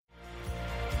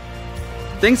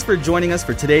Thanks for joining us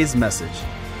for today's message.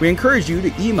 We encourage you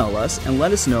to email us and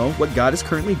let us know what God is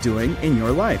currently doing in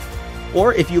your life.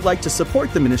 Or if you'd like to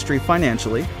support the ministry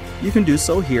financially, you can do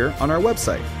so here on our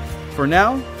website. For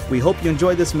now, we hope you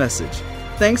enjoy this message.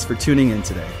 Thanks for tuning in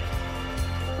today.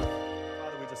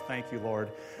 Father, we just thank you,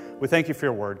 Lord. We thank you for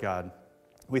your word, God.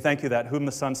 We thank you that whom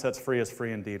the Son sets free is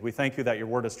free indeed. We thank you that your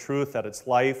word is truth, that it's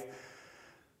life.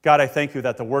 God, I thank you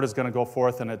that the word is going to go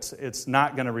forth and it's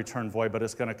not going to return void, but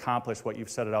it's going to accomplish what you've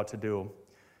set it out to do.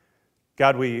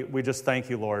 God, we just thank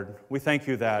you, Lord. We thank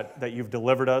you that you've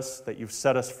delivered us, that you've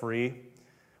set us free.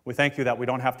 We thank you that we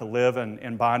don't have to live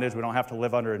in bondage. We don't have to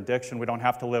live under addiction. We don't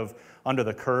have to live under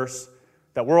the curse.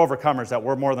 That we're overcomers, that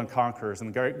we're more than conquerors.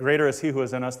 And greater is he who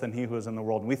is in us than he who is in the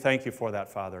world. And we thank you for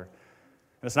that, Father.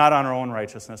 And it's not on our own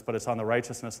righteousness, but it's on the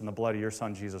righteousness and the blood of your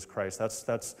Son, Jesus Christ.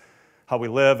 That's how we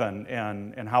live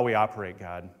and how we operate,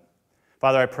 God.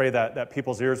 Father, I pray that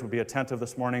people's ears would be attentive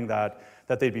this morning, that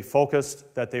they'd be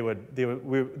focused, that they would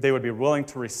be willing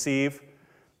to receive.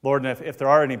 Lord, and if there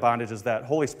are any bondages, that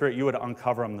Holy Spirit, you would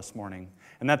uncover them this morning.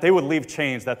 And that they would leave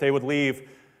changed, that they would leave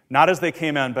not as they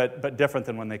came in, but different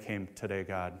than when they came today,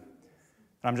 God. And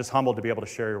I'm just humbled to be able to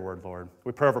share your word, Lord.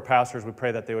 We pray over pastors. We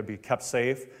pray that they would be kept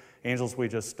safe. Angels, we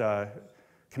just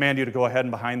command you to go ahead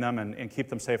and behind them and keep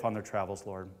them safe on their travels,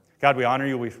 Lord. God, we honor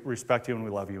you, we respect you, and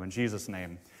we love you. In Jesus'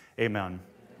 name, amen.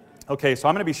 Okay, so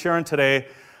I'm going to be sharing today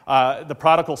the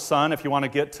prodigal son. If you want to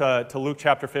get to Luke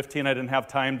chapter 15, I didn't have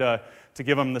time to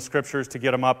give them the scriptures, to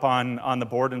get them up on the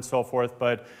board and so forth.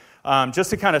 But just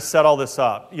to kind of set all this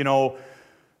up, you know,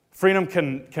 freedom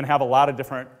can have a lot of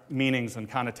different meanings and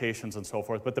connotations and so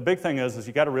forth. But the big thing is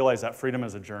you got to realize that freedom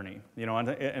is a journey, you know,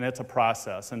 and it's a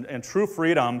process. And true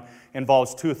freedom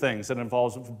involves two things. It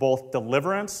involves both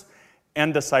deliverance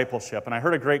and discipleship. And I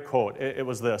heard a great quote. It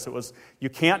was this. It was, you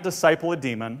can't disciple a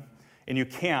demon and you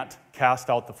can't cast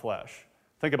out the flesh.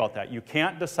 Think about that. You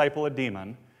can't disciple a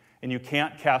demon and you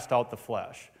can't cast out the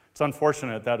flesh. It's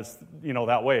unfortunate that it's, you know,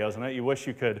 that way, isn't it? You wish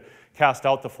you could cast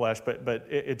out the flesh, but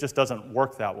it just doesn't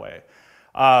work that way.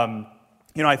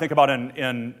 You know, I think about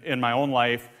in my own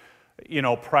life, you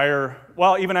know,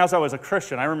 even as I was a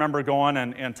Christian, I remember going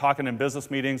and talking in business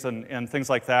meetings and things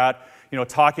like that, you know,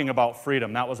 talking about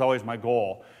freedom. That was always my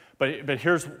goal. But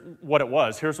here's what it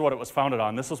was. Here's what it was founded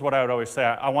on. This is what I would always say.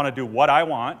 I want to do what I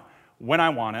want, when I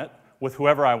want it, with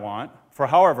whoever I want, for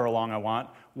however long I want,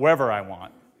 wherever I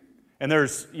want. And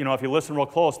there's, you know, if you listen real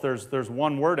close, there's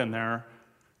one word in there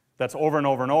that's over and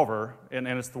over and over, and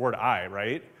it's the word I,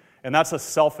 right? And that's a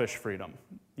selfish freedom.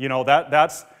 You know,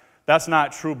 that's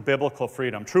not true biblical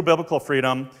freedom. True biblical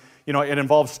freedom, you know, it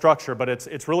involves structure, but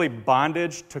it's really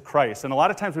bondage to Christ. And a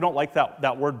lot of times we don't like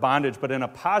that word bondage, but in a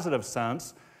positive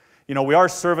sense, you know, we are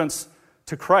servants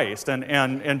to Christ.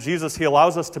 And Jesus, he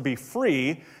allows us to be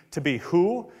free to be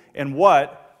who and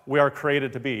what we are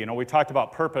created to be. You know, we talked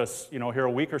about purpose, you know, here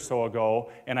a week or so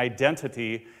ago, and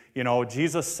identity. You know,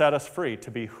 Jesus set us free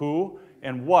to be who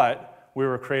and what we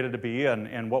were created to be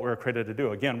and what we were created to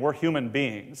do. Again, we're human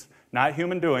beings, not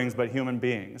human doings, but human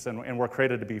beings, and we're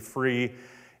created to be free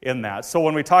in that. So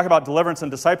when we talk about deliverance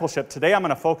and discipleship, today I'm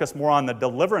going to focus more on the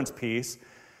deliverance piece,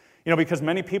 you know, because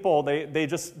many people,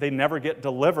 they never get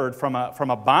delivered from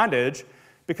a bondage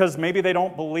because maybe they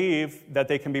don't believe that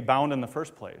they can be bound in the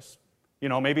first place. You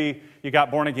know, maybe you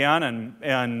got born again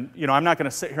and you know, I'm not going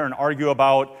to sit here and argue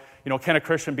about, you know, can a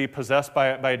Christian be possessed by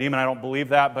a demon? I don't believe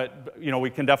that, but, you know, we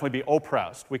can definitely be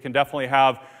oppressed. We can definitely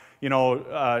have, you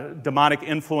know, demonic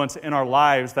influence in our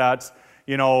lives that's,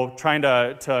 you know, trying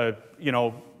to you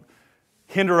know,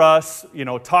 hinder us, you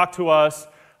know, talk to us,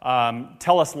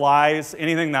 tell us lies,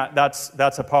 anything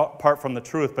that's apart from the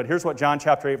truth. But here's what John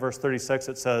chapter 8, verse 36,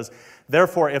 it says,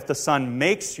 therefore, if the Son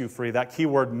makes you free, that key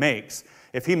word makes,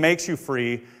 if he makes you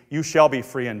free, you shall be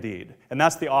free indeed. And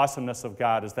that's the awesomeness of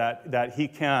God, is that he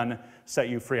can set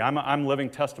you free. I'm living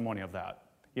testimony of that.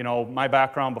 You know, my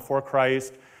background before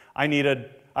Christ, I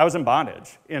was in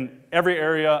bondage in every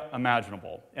area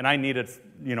imaginable. And I needed,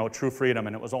 you know, true freedom.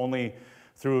 And it was only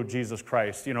through Jesus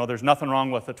Christ. You know, there's nothing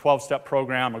wrong with a 12-step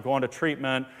program or going to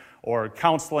treatment or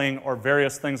counseling or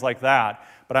various things like that.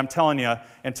 But I'm telling you,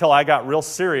 until I got real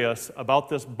serious about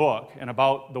this book and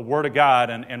about the Word of God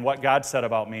and what God said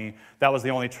about me, that was the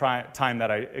only time that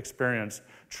I experienced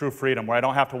true freedom, where I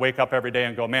don't have to wake up every day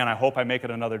and go, man, I hope I make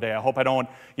it another day. I hope I don't,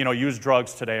 you know, use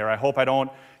drugs today, or I hope I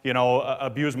don't, you know,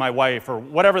 abuse my wife, or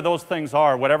whatever those things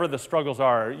are, whatever the struggles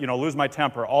are, you know, lose my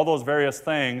temper, all those various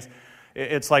things.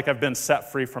 It's like I've been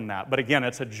set free from that. But again,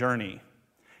 it's a journey.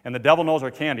 And the devil knows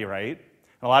our candy, right?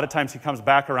 And a lot of times he comes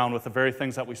back around with the very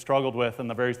things that we struggled with and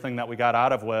the very thing that we got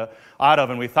out of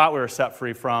and we thought we were set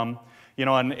free from.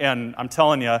 And I'm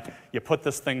telling you, you put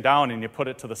this thing down and you put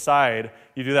it to the side.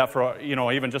 You do that for,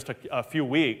 even just a few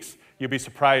weeks. You'll be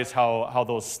surprised how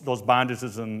those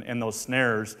bondages and those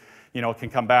snares, can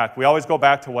come back. We always go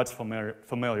back to what's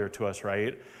familiar to us,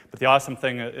 right? But the awesome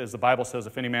thing is the Bible says,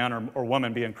 if any man or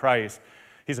woman be in Christ,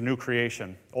 he's a new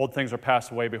creation. Old things are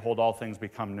passed away. Behold, all things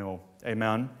become new.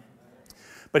 Amen.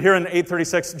 But here in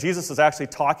 836, Jesus is actually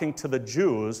talking to the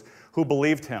Jews who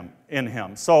believed in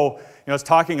him. So, it's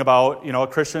talking about, a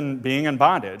Christian being in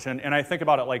bondage. And I think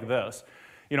about it like this.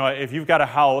 If you've got a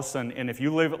house and if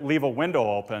you leave a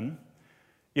window open,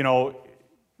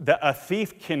 a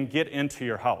thief can get into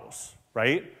your house,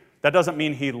 right? That doesn't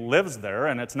mean he lives there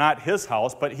and it's not his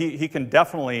house, but he can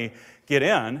definitely get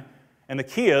in. And the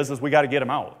key is we got to get him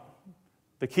out.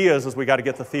 The key is we got to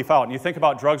get the thief out. And you think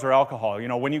about drugs or alcohol.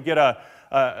 When you get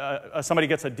somebody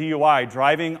gets a DUI,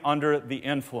 driving under the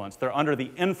influence. They're under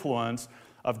the influence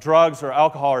of drugs or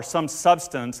alcohol or some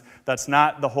substance that's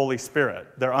not the Holy Spirit.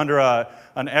 They're under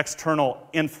an external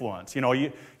influence.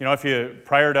 If you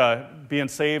prior to being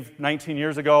saved 19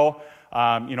 years ago,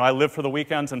 I lived for the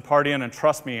weekends and partying, and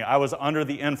trust me, I was under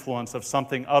the influence of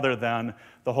something other than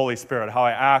the Holy Spirit. How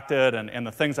I acted and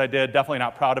the things I did, definitely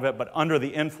not proud of it, but under the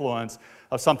influence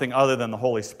of something other than the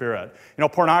Holy Spirit.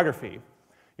 Pornography.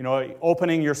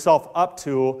 Opening yourself up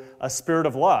to a spirit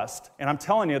of lust. And I'm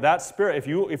telling you, that spirit,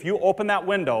 if you open that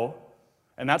window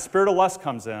and that spirit of lust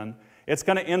comes in, it's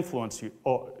going to influence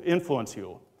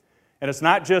you. And it's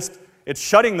not just, it's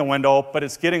shutting the window, but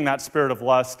it's getting that spirit of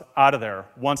lust out of there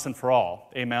once and for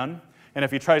all. Amen? And if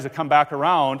he tries to come back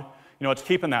around, it's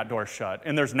keeping that door shut.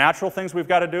 And there's natural things we've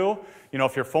got to do.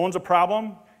 If your phone's a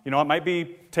problem, it might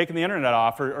be taking the internet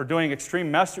off or doing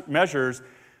extreme measures.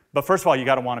 But first of all, you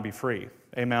got to want to be free.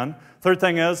 Amen. Third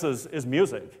thing is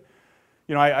music.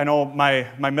 I know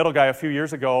my middle guy a few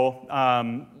years ago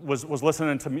was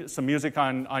listening to some music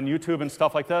on YouTube and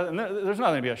stuff like that, and there's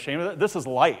nothing to be ashamed of. This is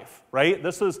life, right?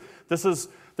 This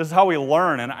is how we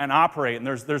learn and operate, and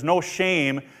there's no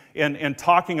shame in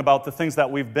talking about the things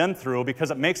that we've been through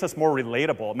because it makes us more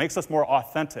relatable. It makes us more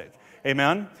authentic.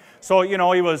 Amen. So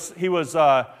he was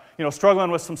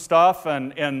struggling with some stuff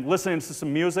and listening to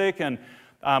some music and.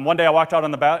 One day I walked out on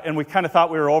the and we kind of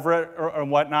thought we were over it or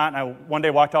whatnot. And I one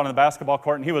day walked out on the basketball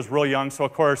court, and he was real young, so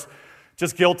of course,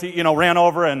 just guilty, ran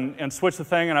over and switched the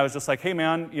thing. And I was just like, hey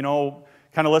man,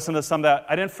 kind of listen to some of that.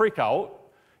 I didn't freak out.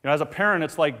 As a parent,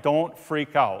 it's like, don't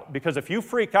freak out, because if you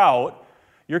freak out,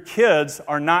 your kids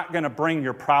are not going to bring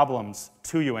your problems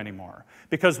to you anymore,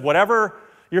 because whatever.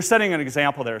 You're setting an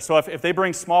example there. So if they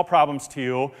bring small problems to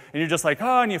you, and you're just like,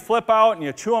 and you flip out, and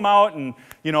you chew them out, and,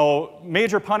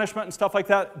 major punishment and stuff like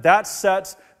that, that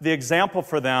sets the example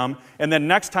for them. And then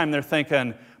next time they're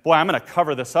thinking, boy, I'm going to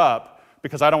cover this up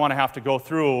because I don't want to have to go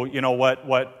through,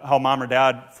 how mom or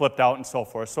dad flipped out and so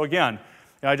forth. So again,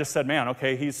 I just said, man,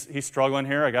 okay, he's struggling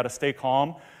here. I got to stay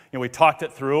calm. We talked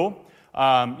it through.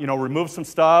 Removed some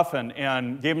stuff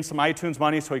and gave him some iTunes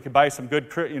money so he could buy some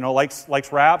good,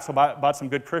 likes rap, so bought some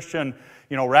good Christian,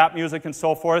 rap music and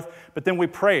so forth. But then we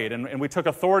prayed and we took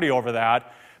authority over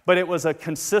that. But it was a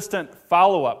consistent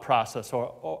follow-up process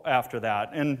after that.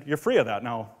 And you're free of that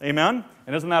now. Amen?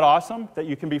 And isn't that awesome that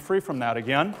you can be free from that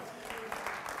again?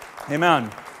 Amen.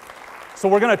 So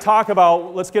we're going to talk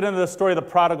about, let's get into the story of the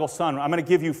prodigal son. I'm going to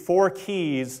give you 4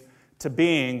 keys to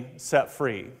being set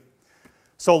free.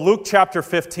 So Luke chapter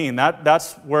 15,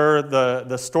 that's where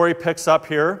the story picks up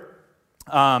here.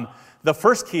 The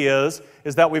first key is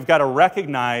that we've got to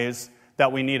recognize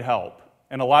that we need help.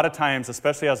 And a lot of times,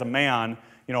 especially as a man,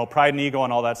 pride and ego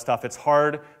and all that stuff, it's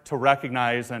hard to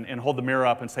recognize and hold the mirror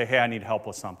up and say, hey, I need help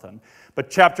with something.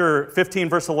 But chapter 15,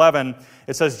 verse 11,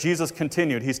 it says, Jesus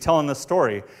continued. He's telling this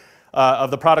story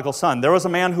of the prodigal son. There was a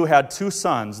man who had 2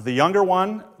 sons. The younger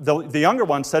one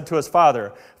said to his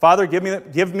father, Father,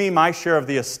 give me my share of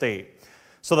the estate.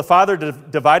 So the father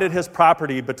divided his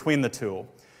property between the 2.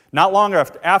 Not long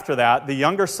after that, the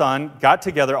younger son got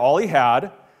together all he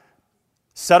had,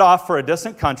 set off for a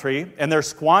distant country, and there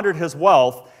squandered his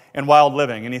wealth in wild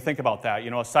living. And you think about that.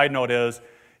 A side note is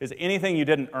anything you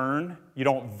didn't earn, you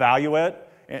don't value it,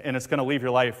 and it's going to leave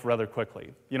your life rather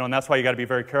quickly. And that's why you got to be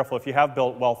very careful. If you have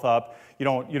built wealth up, you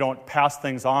don't pass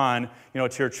things on, to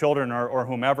your children or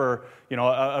whomever,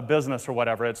 a business or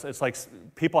whatever. It's like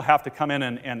people have to come in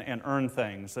and earn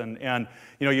things. And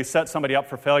you set somebody up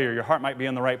for failure. Your heart might be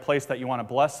in the right place that you want to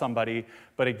bless somebody,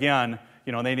 but again,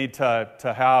 they need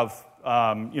to have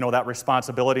that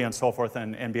responsibility and so forth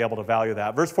and be able to value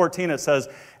that. Verse 14, it says,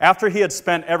 after he had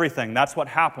spent everything, that's what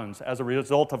happens as a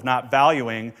result of not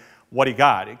valuing what he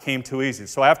got. It came too easy.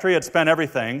 So after he had spent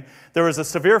everything, there was a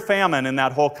severe famine in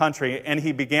that whole country, and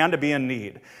he began to be in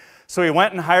need. So he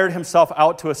went and hired himself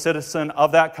out to a citizen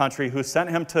of that country who sent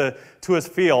him to his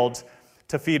fields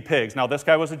to feed pigs. Now, this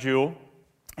guy was a Jew,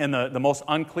 and the most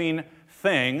unclean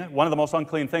thing, one of the most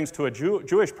unclean things to a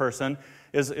Jewish person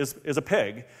is a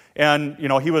pig. And,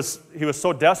 he was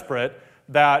so desperate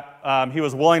that he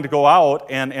was willing to go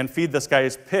out and feed this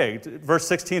guy's pig. Verse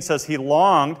 16 says he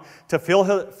longed to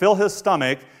fill his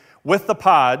stomach with the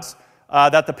pods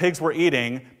that the pigs were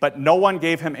eating, but no one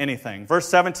gave him anything. Verse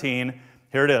 17,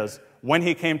 here it is. When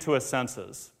he came to his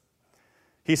senses,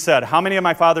 he said, "How many of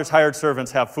my father's hired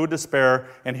servants have food to spare,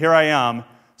 and here I am,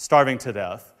 starving to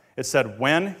death?" It said,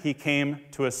 when he came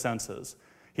to his senses.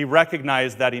 He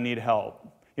recognized that he needed help.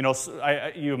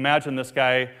 You imagine this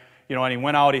guy, and he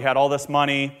went out, he had all this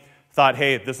money, thought,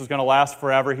 hey, this is going to last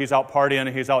forever. He's out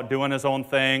partying, he's out doing his own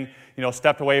thing,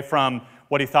 stepped away from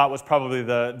what he thought was probably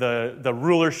the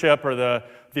rulership or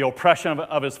the oppression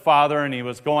of his father, and he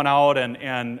was going out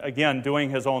and again, doing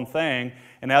his own thing.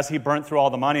 And as he burnt through all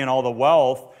the money and all the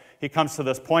wealth, he comes to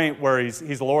this point where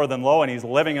he's lower than low, and he's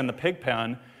living in the pig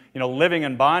pen, living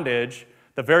in bondage,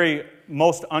 the very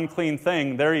most unclean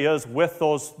thing. There he is with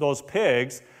those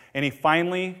pigs, and he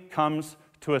finally comes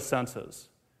to his senses.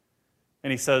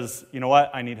 And he says, you know what,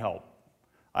 I need help.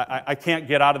 I can't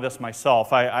get out of this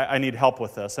myself. I need help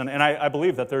with this. And I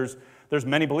believe that there's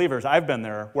many believers, I've been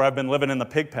there, where I've been living in the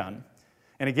pig pen.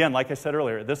 And again, like I said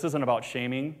earlier, this isn't about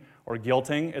shaming or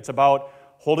guilting. It's about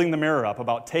holding the mirror up,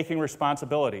 about taking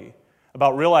responsibility,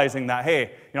 about realizing that,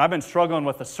 hey, I've been struggling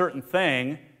with a certain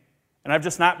thing, and I've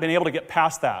just not been able to get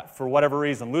past that for whatever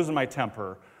reason, losing my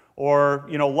temper, or,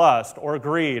 lust, or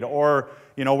greed, or,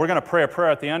 we're going to pray a prayer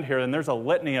at the end here, and there's a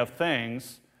litany of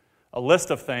things, a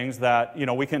list of things that,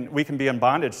 we can be in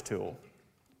bondage to.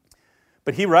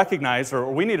 But he recognized,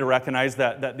 or we need to recognize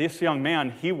that this young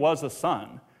man, he was a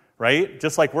son, right?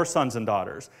 Just like we're sons and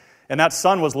daughters. And that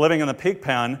son was living in the pig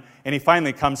pen, and he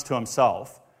finally comes to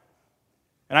himself.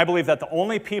 And I believe that the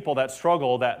only people that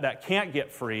struggle, that can't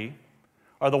get free,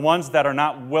 are the ones that are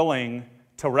not willing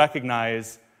to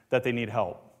recognize that they need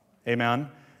help. Amen?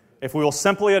 If we will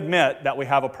simply admit that we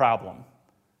have a problem,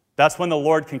 that's when the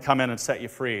Lord can come in and set you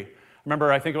free.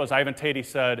 Remember, I think it was Ivan Tate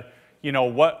said,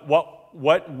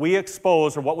 what we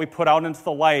expose or what we put out into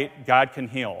the light, God can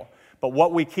heal. But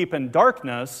what we keep in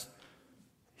darkness,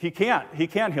 He can't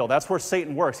heal. That's where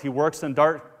Satan works. He works in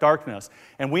darkness.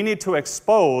 And we need to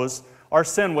expose our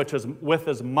sin, which is with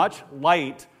as much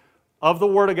light of the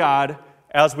Word of God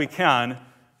as we can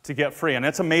to get free. And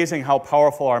it's amazing how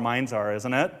powerful our minds are,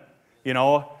 isn't it?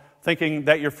 Thinking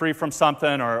that you're free from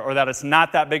something or that it's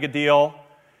not that big a deal.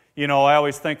 I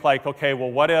always think like, okay,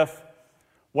 well, what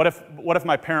if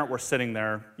my parent were sitting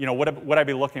there? Would I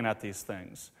be looking at these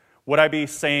things? Would I be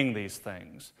saying these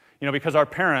things? Because our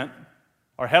parent,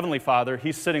 our Heavenly Father,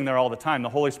 He's sitting there all the time. The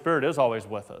Holy Spirit is always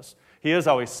with us. He is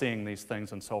always seeing these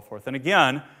things and so forth. And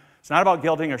again, it's not about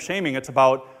guilting or shaming. It's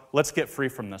about let's get free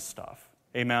from this stuff.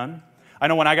 Amen? I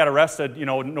know when I got arrested,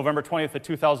 November 20th of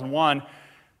 2001,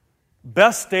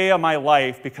 best day of my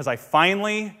life because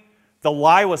the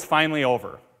lie was finally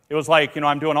over. It was like,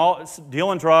 I'm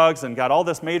dealing drugs and got all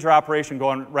this major operation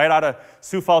going right out of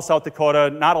Sioux Falls, South Dakota.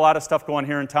 Not a lot of stuff going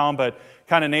here in town, but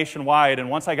kind of nationwide. And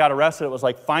once I got arrested, it was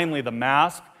like finally the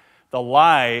mask, the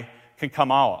lie can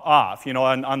come off.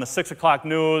 On the 6 o'clock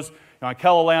news, on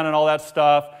Kelloland and all that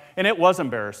stuff. And it was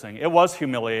embarrassing. It was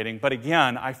humiliating. But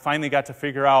again, I finally got to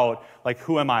figure out, like,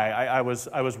 who am I? I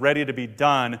was ready to be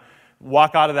done,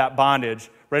 walk out of that bondage,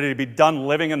 ready to be done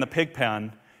living in the pig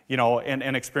pen,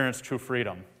 and experience true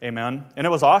freedom. Amen? And it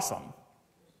was awesome.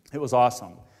 It was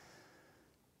awesome.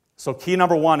 So key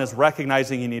number 1 is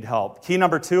recognizing you need help. Key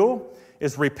number 2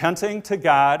 is repenting to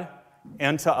God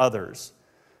and to others.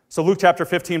 So Luke chapter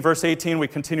 15, verse 18, we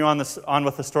continue on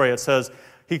with the story. It says,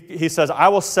 he says, I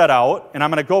will set out, and I'm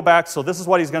going to go back. So this is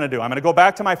what he's going to do. I'm going to go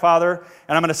back to my father,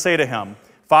 and I'm going to say to him,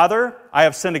 Father, I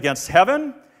have sinned against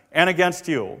heaven and against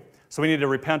you. So we need to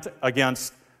repent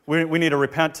we need to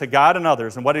repent to God and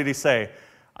others. And what did he say?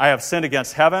 I have sinned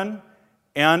against heaven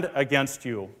and against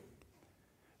you.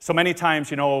 So many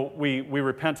times, we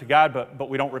repent to God, but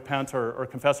we don't repent or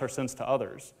confess our sins to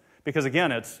others. Because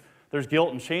again, there's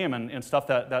guilt and shame and stuff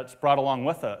that's brought along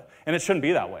with it. And it shouldn't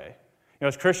be that way.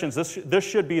 As Christians, this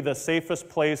should be the safest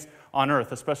place on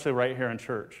earth, especially right here in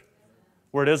church,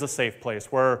 where it is a safe place,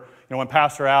 where, when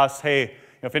pastor asks, hey,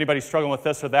 if anybody's struggling with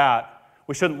this or that,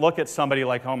 we shouldn't look at somebody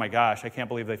like, oh my gosh, I can't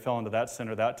believe they fell into that sin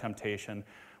or that temptation.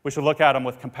 We should look at them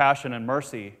with compassion and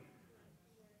mercy,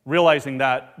 realizing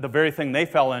that the very thing they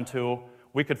fell into,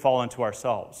 we could fall into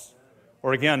ourselves.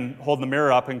 Or again, holding the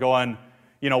mirror up and going,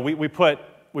 we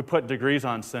put degrees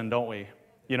on sin, don't we?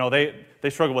 They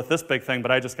struggle with this big thing,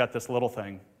 but I just got this little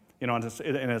thing. and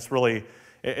it's really,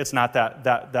 it's not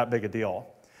that big a deal.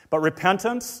 But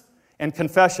repentance and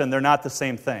confession, they're not the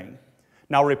same thing.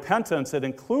 Now, repentance, it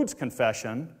includes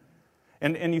confession,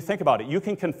 and you think about it. You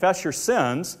can confess your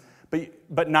sins,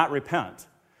 but not repent.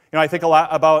 I think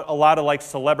about a lot of like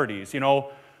celebrities,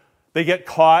 they get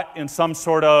caught in some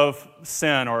sort of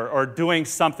sin or doing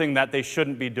something that they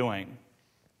shouldn't be doing.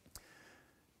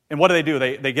 And what do?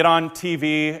 They get on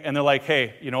TV and they're like,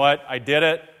 hey, you know what? I did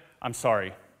it. I'm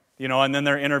sorry. And then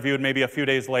they're interviewed maybe a few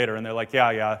days later and they're like,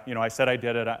 yeah, I said I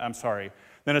did it. I'm sorry.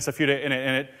 Then it's a few days,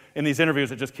 and in these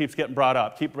interviews, it just keeps getting brought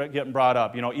up.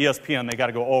 ESPN, they got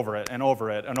to go over it and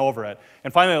over it and over it.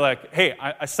 And finally, they're like, hey,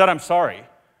 I said I'm sorry.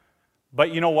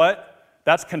 But you know what?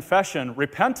 That's confession.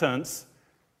 Repentance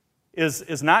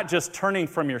is not just turning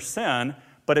from your sin,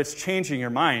 but it's changing your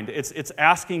mind. It's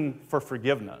asking for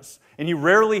forgiveness. And you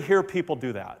rarely hear people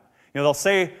do that. They'll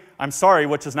say, I'm sorry,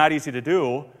 which is not easy to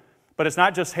do, but it's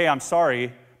not just, hey, I'm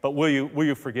sorry, but will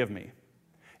you forgive me?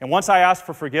 And once I ask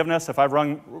for forgiveness, if I've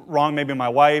wronged maybe my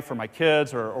wife or my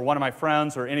kids or one of my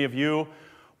friends or any of you,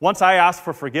 once I ask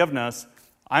for forgiveness,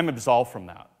 I'm absolved from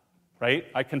that, right?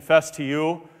 I confess to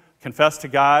you, confess to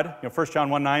God. 1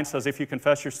 John 1:9 says, if you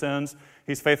confess your sins,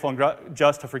 He's faithful and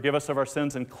just to forgive us of our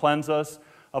sins and cleanse us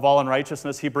of all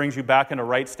unrighteousness. He brings you back into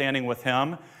right standing with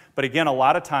Him. But again, a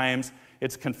lot of times,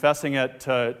 it's confessing it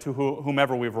to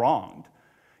whomever we've wronged.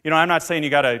 I'm not saying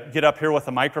you got to get up here with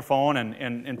a microphone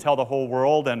and tell the whole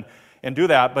world and do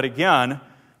that. But again,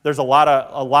 there's a lot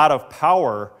of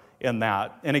power in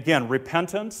that. And again,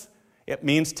 repentance, it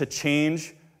means to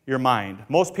change your mind.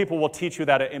 Most people will teach you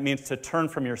that it means to turn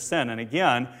from your sin. And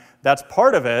again, that's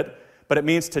part of it, but it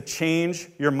means to change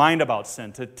your mind about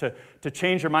sin, to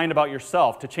change your mind about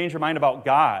yourself, to change your mind about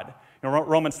God.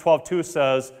 Romans 12:2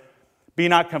 says, be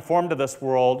not conformed to this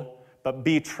world, but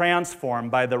be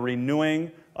transformed by the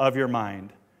renewing of your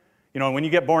mind. When you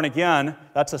get born again,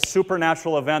 that's a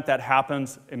supernatural event that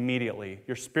happens immediately.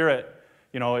 Your spirit,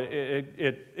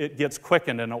 it gets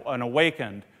quickened and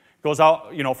awakened. Goes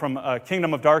out, from a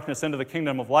kingdom of darkness into the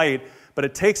kingdom of light, but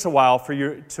it takes a while for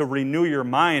you to renew your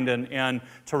mind and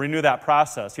to renew that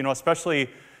process. Especially,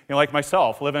 like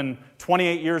myself, living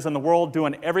 28 years in the world,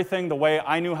 doing everything the way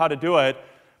I knew how to do it,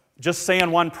 just saying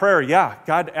one prayer, yeah,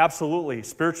 God absolutely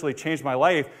spiritually changed my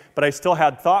life, but I still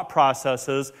had thought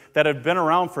processes that had been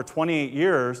around for 28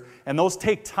 years, and those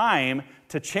take time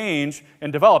to change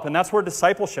and develop, and that's where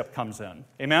discipleship comes in,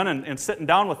 amen? And sitting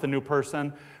down with the new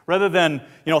person, rather than,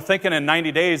 thinking in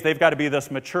 90 days they've got to be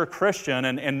this mature Christian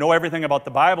and know everything about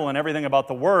the Bible and everything about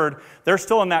the Word, they're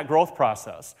still in that growth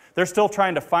process. They're still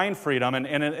trying to find freedom,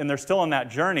 and they're still in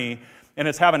that journey. And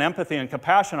it's having empathy and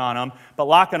compassion on them, but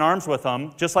locking arms with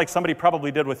them, just like somebody probably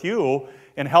did with you,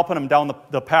 and helping them down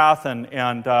the path and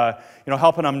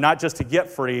helping them not just to get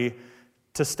free,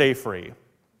 to stay free.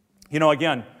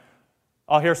 Again,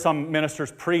 I'll hear some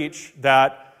ministers preach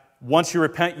that once you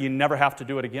repent, you never have to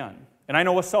do it again. And I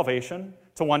know with salvation,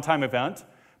 it's a one-time event.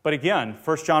 But again,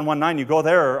 1 John 1:9, you go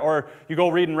there, or you go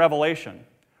read in Revelation.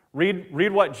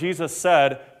 Read what Jesus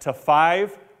said to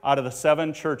 5 out of the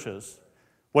 7 churches.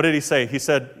 What did He say? He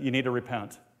said, you need to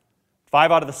repent.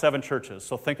 5 out of the 7 churches.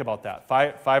 So think about that.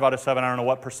 5 out of 7, I don't know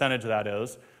what percentage that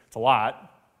is. It's a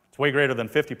lot. It's way greater than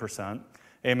 50%.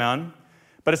 Amen.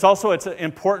 But it's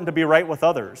important to be right with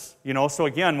others. So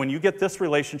again, when you get this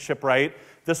relationship right,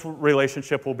 this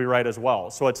relationship will be right as well.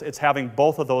 So it's having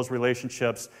both of those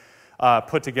relationships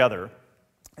put together.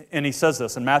 And He says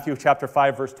this in Matthew chapter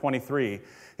 5, verse 23.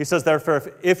 He says,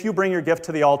 therefore, if you bring your gift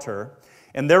to the altar,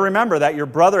 and there remember that your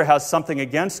brother has something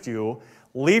against you,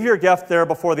 leave your gift there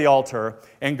before the altar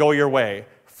and go your way.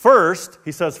 First,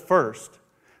 he says first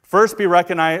be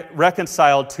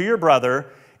reconciled to your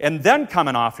brother, and then come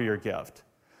and offer your gift.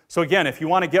 So again, if you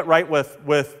want to get right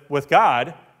with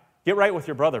God, get right with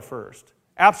your brother first.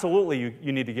 Absolutely,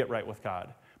 you need to get right with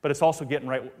God. But it's also getting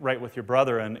right with your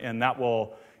brother, and that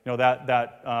will,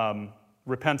 that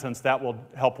repentance, that will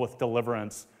help with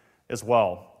deliverance as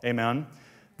well. Amen.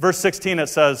 Verse 16, it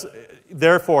says,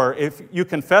 therefore, if you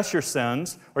confess your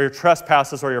sins or your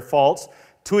trespasses or your faults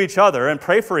to each other and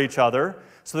pray for each other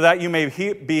so that you may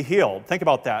be healed. Think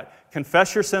about that.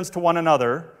 Confess your sins to one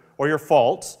another or your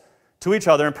faults to each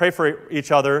other and pray for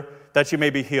each other that you may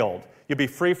be healed. You'll be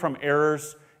free from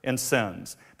errors and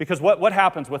sins. Because what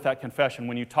happens with that confession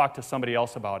when you talk to somebody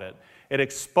else about it? It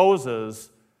exposes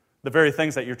the very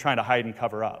things that you're trying to hide and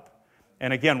cover up.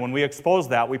 And again, when we expose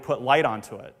that, we put light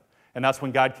onto it. And that's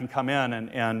when God can come in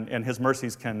and His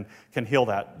mercies can heal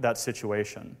that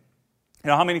situation.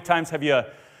 How many times have you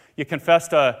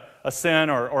confessed a sin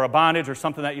or a bondage or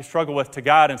something that you struggle with to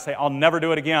God and say, I'll never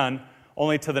do it again,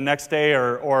 only to the next day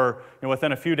or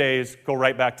within a few days go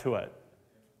right back to it.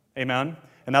 Amen?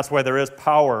 And that's why there is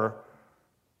power.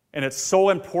 And it's so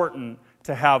important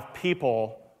to have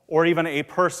people or even a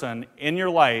person in your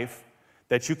life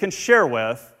that you can share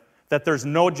with, that there's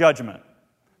no judgment,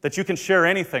 that you can share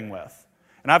anything with.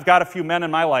 And I've got a few men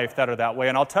in my life that are that way.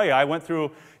 And I'll tell you, I went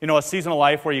through a season of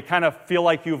life where you kind of feel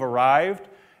like you've arrived.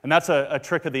 And that's a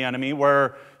trick of the enemy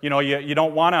where you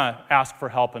don't want to ask for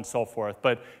help and so forth.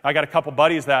 But I got a couple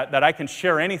buddies that I can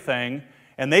share anything,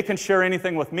 and they can share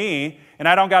anything with me, and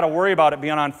I don't got to worry about it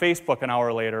being on Facebook an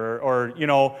hour later or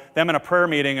them in a prayer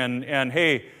meeting and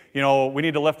hey, we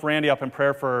need to lift Randy up in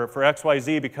prayer for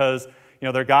XYZ because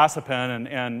they're gossiping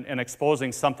and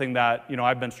exposing something that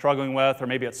I've been struggling with, or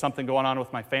maybe it's something going on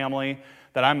with my family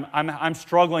that I'm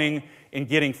struggling in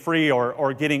getting free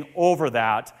or getting over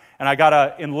that, and I got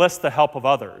to enlist the help of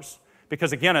others.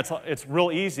 Because again, it's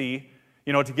real easy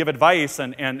to give advice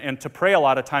and to pray a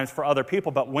lot of times for other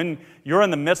people, but when you're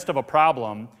in the midst of a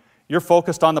problem, you're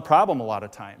focused on the problem a lot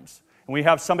of times. And we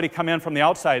have somebody come in from the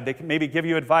outside, they can maybe give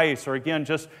you advice, or again,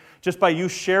 just by you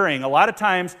sharing. A lot of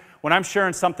times when I'm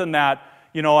sharing something that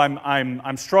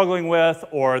I'm struggling with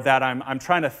or that I'm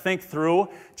trying to think through,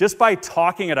 just by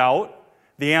talking it out,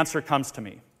 the answer comes to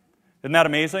me. Isn't that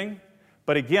amazing?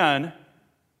 But again,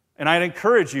 and I'd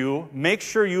encourage you, make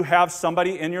sure you have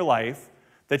somebody in your life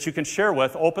that you can share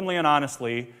with openly and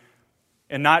honestly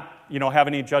and not, have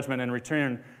any judgment in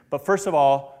return. But first of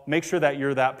all, make sure that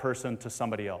you're that person to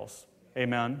somebody else.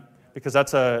 Amen? Because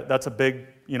that's a big,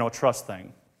 trust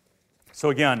thing. So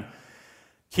again,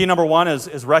 key number 1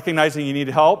 is recognizing you need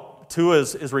help. 2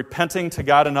 is repenting to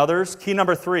God and others. Key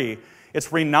number 3,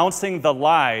 it's renouncing the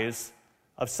lies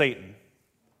of Satan.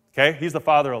 Okay? He's the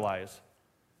father of lies.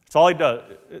 It's all he does.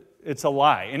 It's a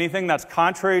lie. Anything that's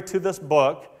contrary to this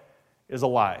book is a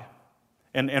lie.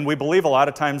 And we believe a lot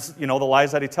of times, the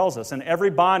lies that he tells us. And every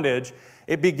bondage,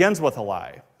 it begins with a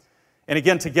lie. And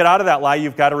again, to get out of that lie,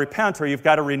 you've got to repent, or you've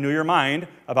got to renew your mind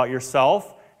about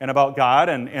yourself and about God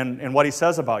and what he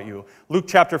says about you. Luke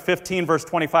chapter 15, verse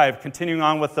 25, continuing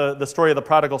on with the story of the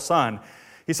prodigal son.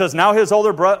 He says, now his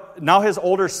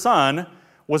older son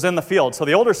was in the field. So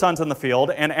the older son's in the field,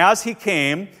 and as he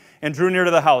came and drew near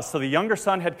to the house. So the younger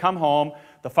son had come home.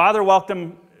 The father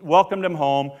welcomed him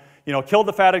home, killed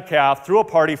the fatted calf, threw a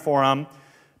party for him.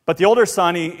 But the older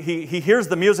son, he hears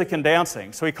the music and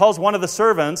dancing. So he calls one of the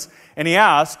servants, and he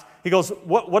goes,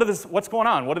 what's going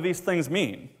on? What do these things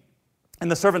mean? And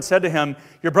the servant said to him,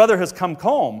 your brother has come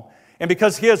home, and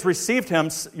because he has received him,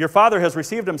 your father has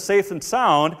received him safe and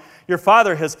sound, your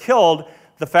father has killed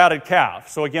the fatted calf.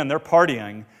 So again, they're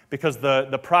partying because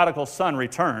the prodigal son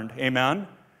returned. Amen?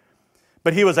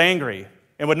 But he was angry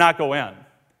and would not go in.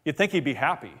 You'd think he'd be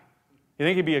happy. You'd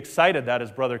think he'd be excited that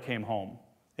his brother came home.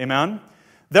 Amen?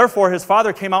 Therefore, his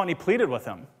father came out and he pleaded with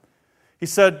him.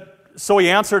 So he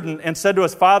answered and said to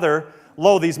his father,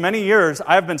 lo, these many years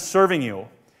I have been serving you.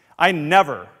 I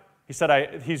never,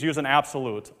 he's using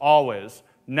absolute, always,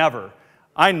 never.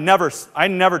 I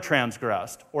never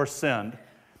transgressed or sinned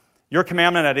your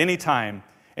commandment at any time,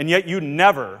 and yet you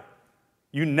never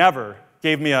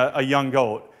gave me a young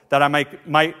goat that I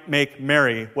might make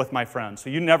merry with my friends. So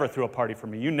you never threw a party for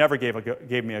me. You never gave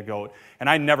me a goat, and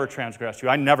I never transgressed you.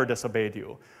 I never disobeyed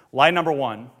you. Lie number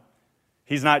 1,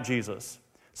 he's not Jesus.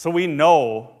 So we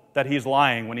know that he's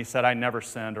lying when he said, I never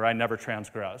sinned or I never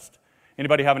transgressed.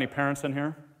 Anybody have any parents in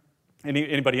here?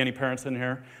 Any parents in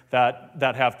here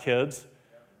that have kids,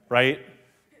 right?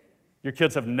 Your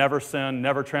kids have never sinned,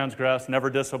 never transgressed, never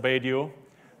disobeyed you.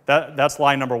 That's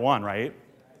lie number 1, right?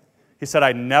 He said,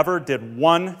 I never did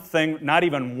one thing, not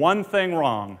even one thing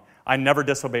wrong. I never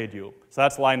disobeyed you. So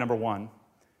that's lie number 1.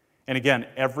 And again,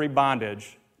 every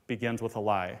bondage begins with a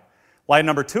lie. Lie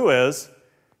number 2 is,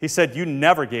 he said, you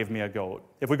never gave me a goat.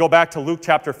 If we go back to Luke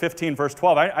chapter 15, verse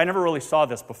 12, I never really saw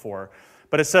this before.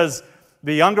 But it says,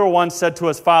 the younger one said to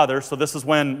his father, so this is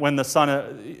when the son,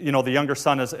 the younger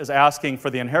son is asking for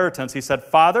the inheritance. He said,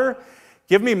 Father,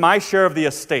 give me my share of the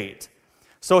estate.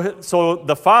 So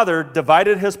the father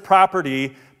divided his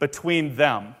property between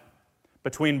them,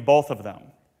 between both of them.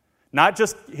 Not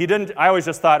just, I always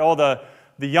just thought,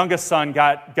 the youngest son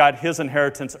got his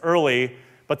inheritance early,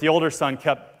 but the older son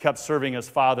kept serving his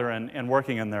father and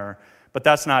working in there. But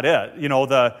that's not it.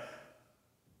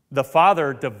 The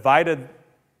father divided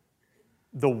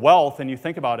the wealth, and you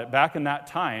think about it, back in that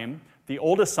time, the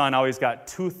oldest son always got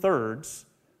 2/3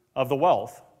 of the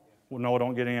wealth. Well, no,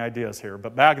 don't get any ideas here.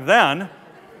 But back then,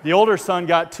 the older son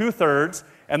got 2/3,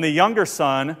 and the younger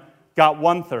son got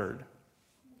 1/3.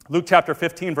 Luke chapter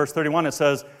 15, verse 31, it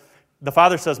says, the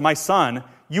father says, my son,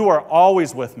 you are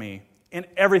always with me, and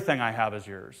everything I have is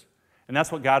yours. And that's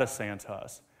what God is saying to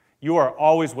us. You are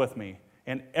always with me,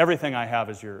 and everything I have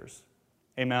is yours.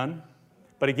 Amen?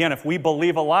 But again, if we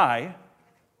believe a lie,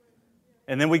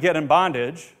 and then we get in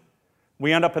bondage,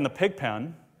 we end up in the pig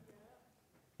pen,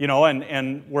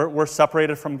 and we're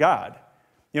separated from God.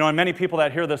 And many people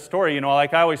that hear this story,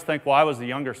 like I always think, well, I was the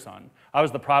younger son. I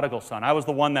was the prodigal son. I was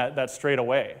the one that strayed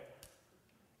away.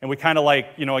 And we kind of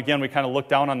again, we kind of look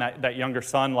down on that younger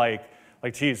son like,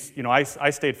 geez, I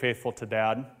stayed faithful to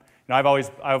Dad. I've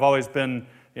always been,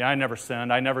 I never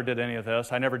sinned. I never did any of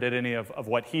this. I never did any of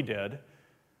what he did.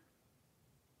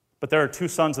 But there are two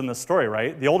sons in this story,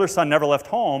 right? The older son never left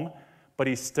home, but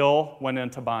he still went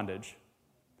into bondage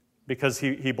because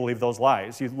he believed those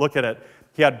lies. You look at it,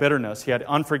 he had bitterness, he had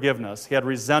unforgiveness, he had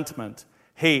resentment,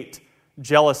 hate,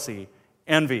 jealousy,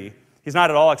 envy. He's not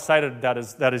at all excited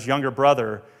that his younger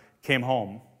brother came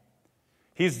home.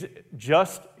 He's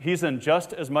in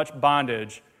just as much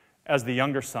bondage as the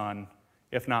younger son,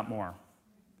 if not more.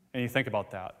 And you think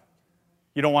about that.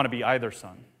 You don't want to be either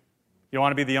son. You don't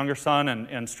want to be the younger son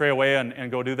and stray away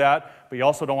and go do that, but you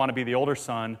also don't want to be the older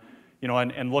son,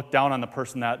 and look down on the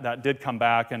person that did come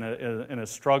back and is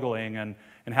struggling and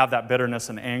have that bitterness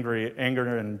and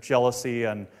anger and jealousy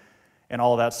and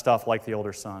all of that stuff like the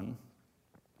older son.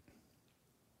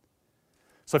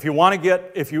 So if you want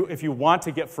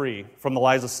to get free from the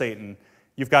lies of Satan,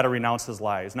 you've got to renounce his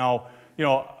lies. Now,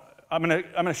 I'm going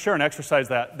to share an exercise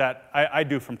that I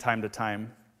do from time to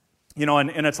time.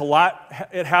 And it's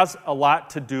it has a lot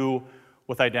to do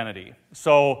with identity.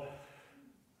 So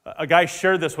a guy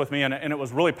shared this with me, and it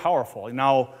was really powerful.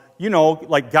 Now,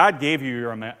 like God gave you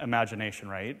your imagination,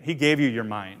 right? He gave you your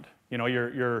mind.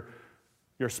 Your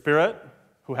spirit,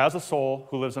 who has a soul,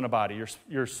 who lives in a body.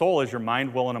 Your soul is your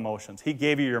mind, will, and emotions. He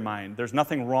gave you your mind. There's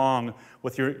nothing wrong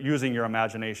with using your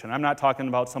imagination. I'm not talking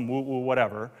about some woo-woo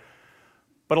whatever.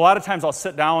 But a lot of times I'll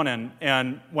sit down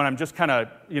and when I'm just kind of,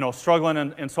 struggling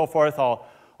and so forth, I'll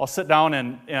sit down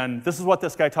and this is what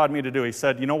this guy taught me to do. He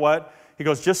said, you know what? He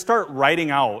goes, just start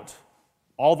writing out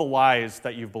all the lies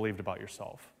that you've believed about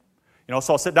yourself.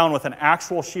 So I'll sit down with an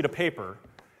actual sheet of paper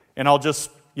and I'll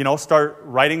just, start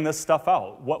writing this stuff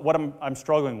out. What I'm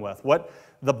struggling with, what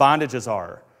the bondages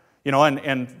are,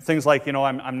 and things like,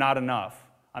 I'm not enough.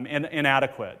 I'm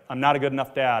inadequate. I'm not a good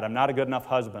enough dad. I'm not a good enough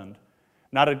husband.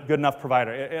 Not a good enough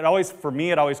provider. For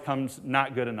me, it always comes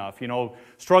not good enough.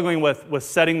 Struggling with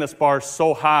setting this bar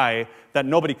so high that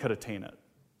nobody could attain it.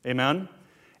 Amen?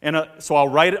 And so I'll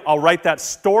write that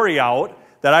story out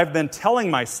that I've been telling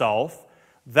myself,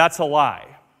 that's a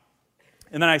lie.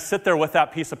 And then I sit there with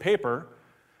that piece of paper,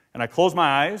 and I close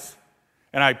my eyes,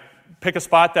 and I pick a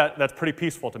spot that's pretty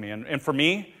peaceful to me. And for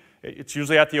me, it's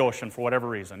usually at the ocean for whatever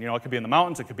reason. It could be in the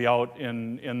mountains, it could be out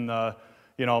in the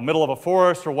middle of a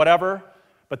forest or whatever.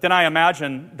 But then I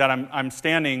imagine that I'm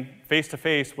standing face to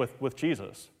face with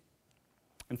Jesus.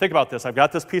 And think about this. I've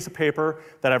got this piece of paper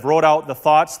that I've wrote out the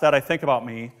thoughts that I think about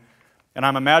me, and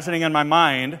I'm imagining in my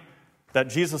mind that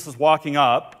Jesus is walking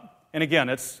up. And again,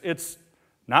 it's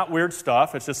not weird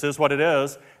stuff. It just is what it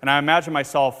is. And I imagine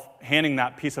myself handing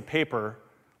that piece of paper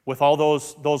with all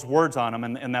those words on them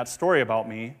and that story about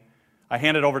me. I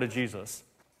hand it over to Jesus.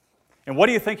 And what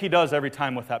do you think he does every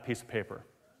time with that piece of paper?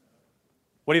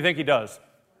 What do you think he does?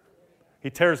 He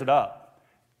tears it up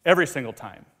every single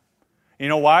time. You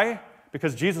know why?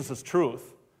 Because Jesus is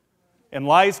truth. And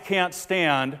lies can't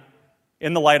stand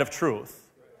in the light of truth.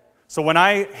 So when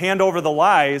I hand over the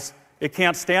lies, it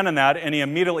can't stand in that, and he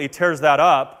immediately tears that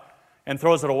up and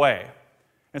throws it away.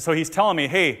 And so he's telling me,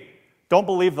 hey, don't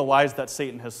believe the lies that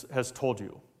Satan has told you.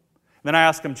 And then I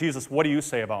ask him, Jesus, what do you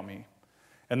say about me?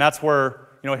 And that's where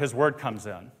his word comes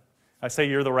in. I say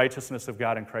you're the righteousness of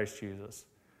God in Christ Jesus.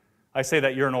 I say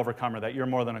that you're an overcomer, that you're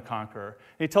more than a conqueror.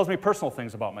 And he tells me personal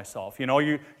things about myself. You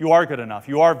are good enough.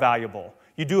 You are valuable.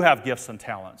 You do have gifts and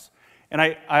talents. And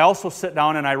I also sit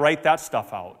down and I write that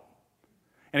stuff out.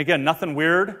 And again, nothing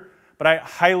weird, but I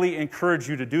highly encourage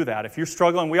you to do that. If you're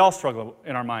struggling, we all struggle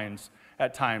in our minds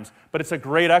at times. But it's a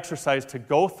great exercise to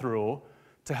go through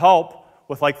to help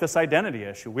with this identity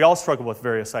issue. We all struggle with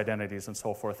various identities and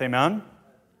so forth. Amen?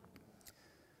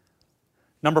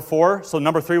 Number 4, so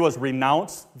number 3 was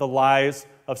renounce the lies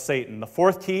of Satan. The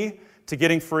fourth key to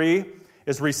getting free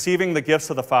is receiving the gifts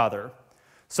of the Father.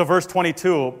 So verse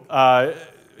 22,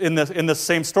 in this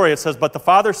same story, it says, but the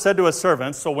father said to his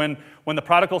servants, so when the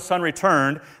prodigal son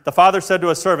returned, the father said to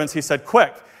his servants, he said,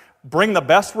 quick, bring the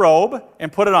best robe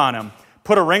and put it on him.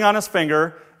 Put a ring on his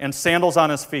finger and sandals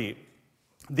on his feet.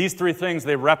 These 3 things,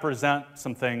 they represent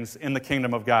some things in the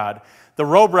kingdom of God. The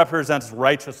robe represents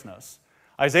righteousness.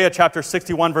 Isaiah chapter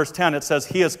 61, verse 10, it says,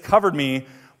 he has covered me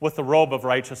with the robe of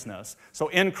righteousness. So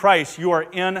in Christ, you are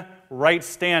in right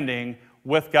standing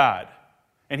with God.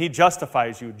 And he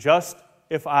justifies you,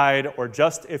 justified or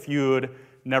just if you'd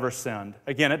never sinned.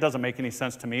 Again, it doesn't make any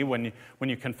sense to me when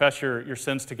you confess your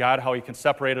sins to God, how he can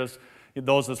separate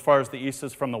those as far as the east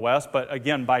is from the west. But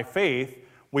again, by faith,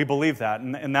 we believe that.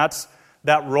 And that's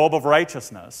that robe of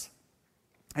righteousness.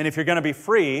 And if you're going to be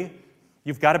free,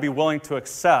 you've got to be willing to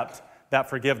accept that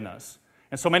forgiveness.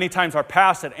 And so many times our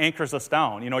past, it anchors us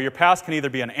down. Your past can either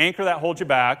be an anchor that holds you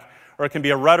back, or it can be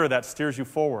a rudder that steers you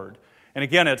forward. And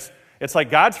again, it's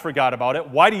like God's forgot about it.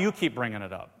 Why do you keep bringing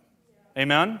it up?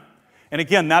 Amen? And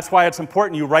again, that's why it's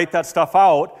important you write that stuff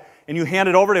out, and you hand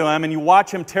it over to him, and you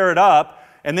watch him tear it up,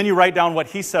 and then you write down what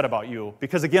he said about you.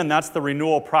 Because again, that's the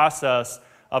renewal process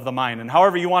of the mind. And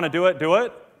however you want to do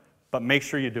it, but make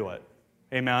sure you do it.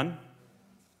 Amen?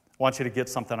 I want you to get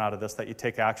something out of this, that you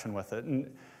take action with it.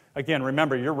 And again,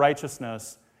 remember, your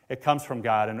righteousness, it comes from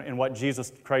God and what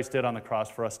Jesus Christ did on the cross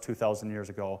for us 2,000 years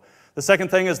ago. The second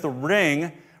thing is the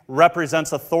ring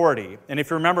represents authority. And if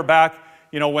you remember back,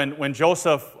 when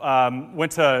Joseph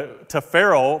went to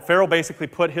Pharaoh, Pharaoh basically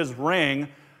put his ring,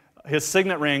 his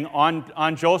signet ring,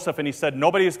 on Joseph, and he said,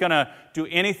 nobody's going to do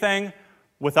anything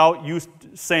without you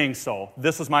saying so.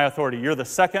 This is my authority. You're the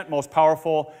second most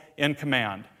powerful in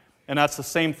command. And that's the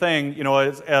same thing,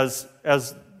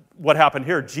 as what happened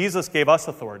here. Jesus gave us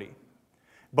authority.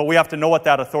 But we have to know what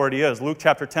that authority is. Luke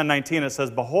chapter 10:19, it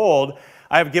says, "Behold,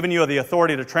 I have given you the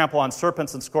authority to trample on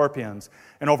serpents and scorpions,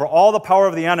 and over all the power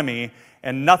of the enemy,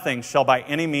 and nothing shall by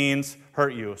any means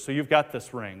hurt you." So you've got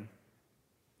this ring.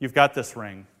 You've got this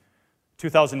ring.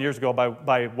 2,000 years ago,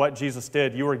 by what Jesus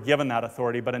did, you were given that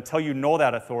authority. But until you know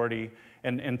that authority,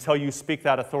 and until you speak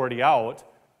that authority out,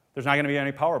 there's not going to be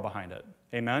any power behind it.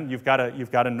 Amen? You've got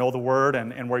to know the word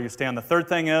and where you stand. The third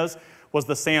thing was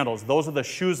the sandals. Those are the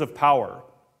shoes of power.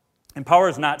 And power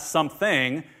is not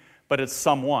something, but it's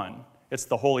someone. It's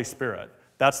the Holy Spirit.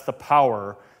 That's the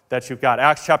power that you've got.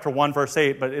 Acts chapter 1, verse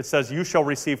 8, but it says, "You shall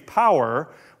receive power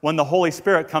when the Holy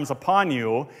Spirit comes upon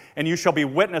you, and you shall be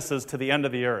witnesses to the end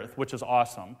of the earth," which is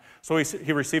awesome. So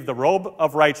he received the robe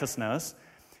of righteousness.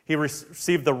 He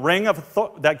received the ring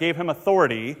that gave him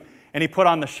authority, and he put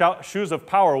on the shoes of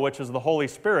power, which is the Holy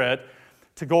Spirit,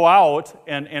 to go out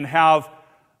and have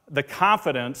the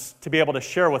confidence to be able to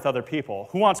share with other people.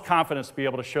 Who wants confidence to be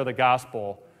able to share the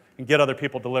gospel and get other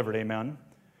people delivered? Amen?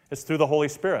 It's through the Holy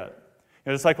Spirit.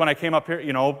 It's like when I came up here,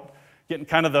 getting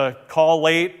kind of the call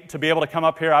late to be able to come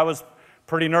up here, I was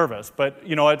pretty nervous. But,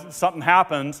 something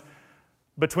happens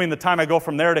between the time I go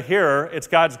from there to here. It's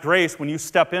God's grace. When you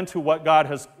step into what God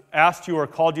has asked you or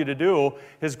called you to do,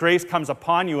 His grace comes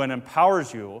upon you and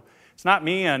empowers you. It's not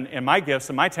me and my gifts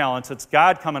and my talents. It's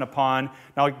God coming upon.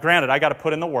 Now, granted, I got to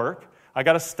put in the work. I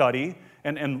got to study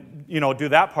and do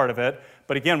that part of it.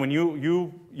 But again, when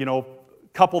you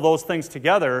couple those things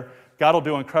together, God will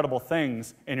do incredible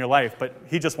things in your life. But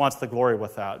He just wants the glory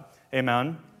with that.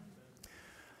 Amen?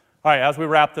 All right, as we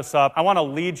wrap this up, I want to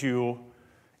lead you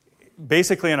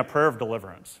basically in a prayer of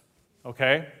deliverance.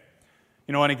 Okay?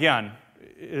 And again,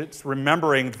 it's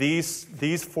remembering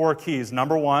these four keys.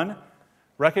 Number one,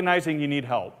 recognizing you need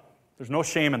help. There's no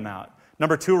shame in that.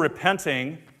 Number two,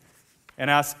 repenting and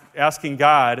asking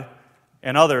God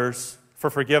and others for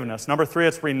forgiveness. Number three,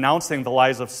 it's renouncing the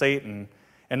lies of Satan.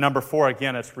 And number four,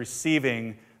 again, it's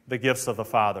receiving the gifts of the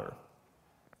Father.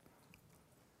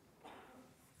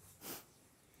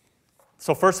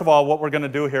 So first of all, what we're going to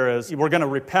do here is we're going to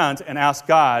repent and ask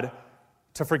God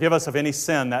to forgive us of any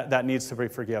sin that needs to be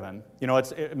forgiven.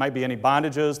 It might be any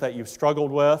bondages that you've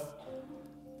struggled with.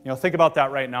 Think about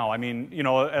that right now. I mean,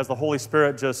 as the Holy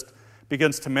Spirit just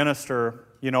begins to minister,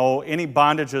 any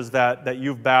bondages that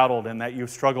you've battled and that you've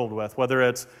struggled with, whether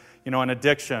it's, an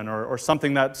addiction or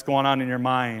something that's going on in your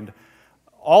mind,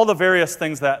 all the various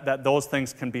things that those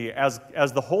things can be. As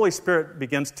the Holy Spirit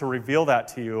begins to reveal that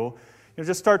to you,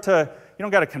 just start to, you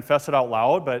don't got to confess it out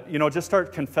loud, but, just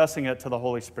start confessing it to the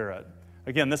Holy Spirit.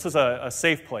 Again, this is a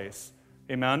safe place.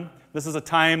 Amen? This is a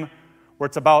time where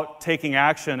it's about taking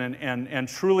action and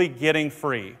truly getting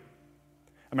free.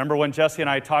 I remember when Jesse and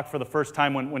I talked for the first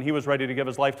time when he was ready to give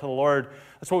his life to the Lord,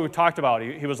 that's what we talked about.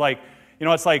 He was like,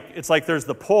 it's like there's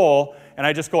the pole, and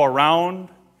I just go around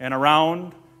and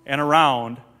around and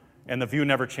around, and the view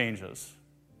never changes.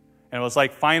 And it was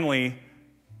like finally,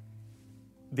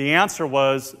 the answer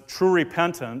was true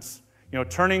repentance,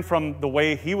 turning from the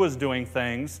way he was doing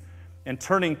things and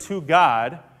turning to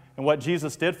God and what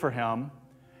Jesus did for him.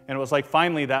 And it was like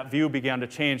finally that view began to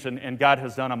change, and God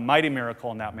has done a mighty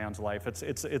miracle in that man's life.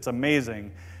 It's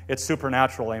amazing. It's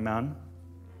supernatural, amen?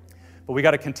 But we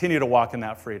got to continue to walk in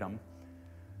that freedom.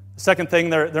 Second thing,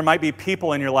 there might be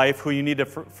people in your life who you need to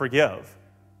forgive.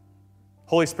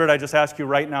 Holy Spirit, I just ask you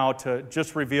right now to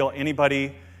just reveal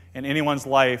anybody in anyone's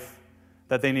life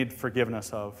that they need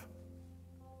forgiveness of.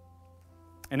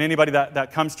 And anybody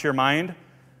that comes to your mind,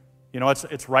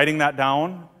 it's writing that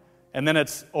down, and then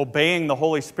it's obeying the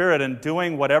Holy Spirit and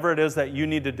doing whatever it is that you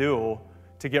need to do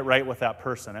to get right with that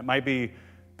person. It might be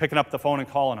picking up the phone and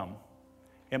calling them.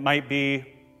 It might be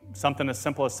something as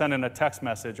simple as sending a text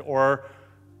message, or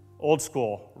old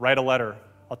school, write a letter.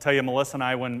 I'll tell you, Melissa and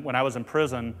I, when I was in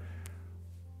prison,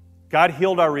 God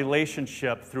healed our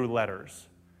relationship through letters.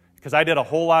 Because I did a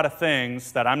whole lot of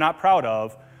things that I'm not proud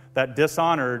of that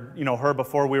dishonored, her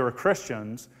before we were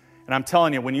Christians. And I'm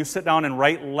telling you, when you sit down and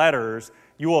write letters,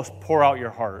 you will pour out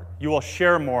your heart. You will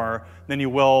share more than you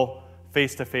will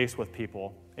face-to-face with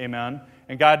people. Amen?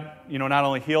 And God, not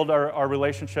only healed our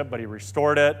relationship, but He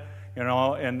restored it,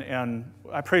 and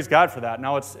I praise God for that.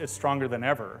 Now it's stronger than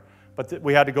ever. But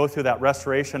we had to go through that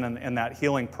restoration and that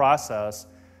healing process,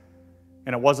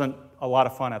 and it wasn't a lot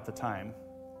of fun at the time.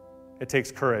 It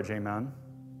takes courage, amen?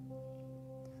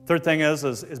 Third thing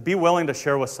is be willing to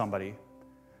share with somebody.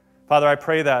 Father, I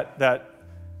pray that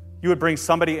you would bring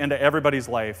somebody into everybody's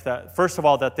life, that first of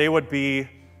all, that they would be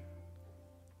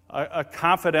a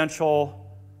confidential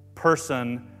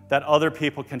person that other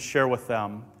people can share with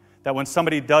them, that when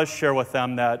somebody does share with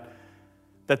them, that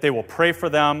they will pray for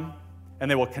them,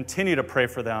 and they will continue to pray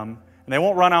for them, and they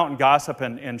won't run out and gossip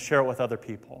and share it with other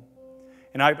people.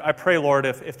 And I pray, Lord,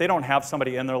 if they don't have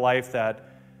somebody in their life that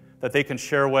they can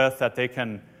share with, that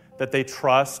they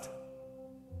trust,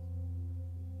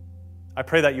 I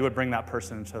pray that you would bring that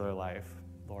person into their life,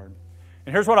 Lord.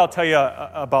 And here's what I'll tell you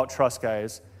about trust,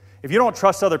 guys. If you don't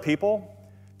trust other people,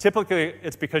 typically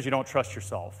it's because you don't trust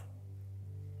yourself.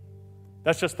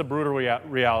 That's just the brutal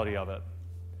reality of it.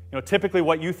 Typically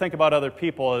what you think about other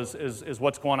people is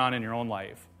what's going on in your own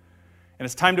life. And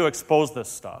it's time to expose this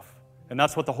stuff. And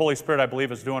that's what the Holy Spirit, I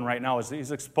believe, is doing right now, is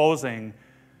He's exposing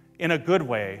in a good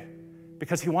way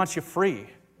because He wants you free.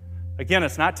 Again,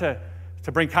 it's not to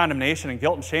bring condemnation and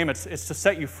guilt and shame. It's to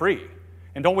set you free.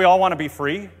 And don't we all want to be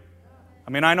free?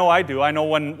 I mean, I know I do. I know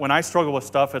when I struggle with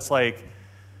stuff, it's like,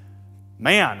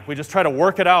 man, we just try to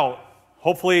work it out.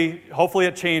 Hopefully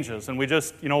it changes. And we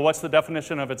just, what's the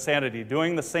definition of insanity?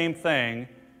 Doing the same thing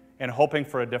and hoping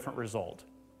for a different result.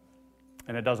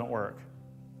 And it doesn't work.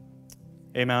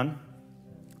 Amen?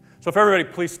 So if everybody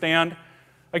please stand.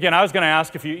 Again, I was going to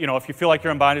ask if you feel like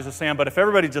you're in bondage to stand, but if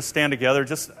everybody just stand together,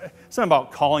 just something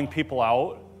about calling people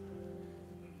out.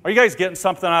 Are you guys getting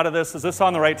something out of this? Is this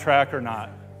on the right track or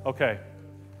not? Okay.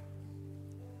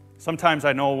 Sometimes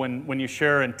I know when you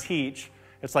share and teach,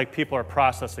 it's like people are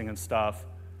processing and stuff,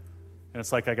 and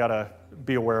it's like I got to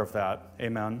be aware of that.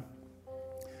 Amen.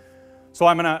 So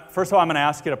first of all, I'm going to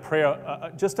ask you to pray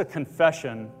just a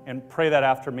confession and pray that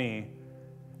after me.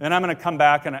 And then I'm going to come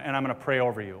back and I'm going to pray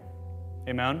over you.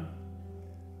 Amen?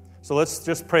 So let's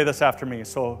just pray this after me.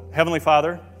 So, Heavenly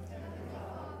Father,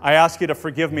 I ask you to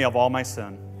forgive me of all my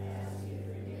sin.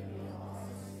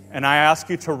 And I ask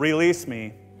you to release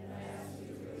me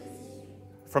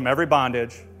from every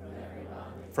bondage,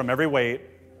 from every weight,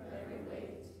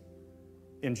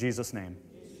 in Jesus' name.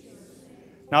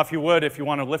 Now, if you want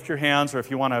to lift your hands, or if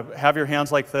you want to have your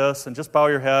hands like this and just bow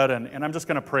your head, and I'm just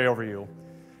going to pray over you.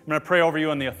 I'm going to pray over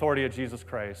you in the authority of Jesus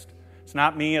Christ. It's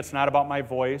not me. It's not about my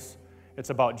voice.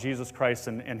 It's about Jesus Christ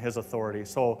and His authority.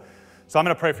 So I'm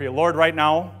going to pray for you. Lord, right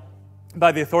now,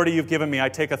 by the authority you've given me, I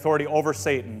take authority over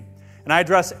Satan. And I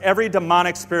address every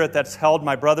demonic spirit that's held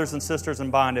my brothers and sisters in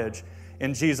bondage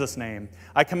in Jesus' name.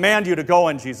 I command you to go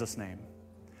in Jesus' name.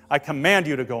 I command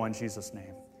you to go in Jesus'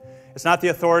 name. It's not the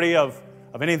authority of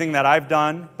anything that I've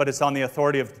done, but it's on the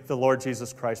authority of the Lord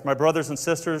Jesus Christ. My brothers and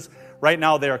sisters, right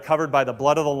now, they are covered by the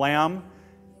blood of the Lamb,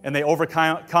 and they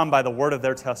overcome by the word of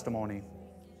their testimony.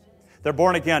 They're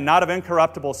born again, not of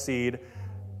incorruptible seed,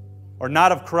 or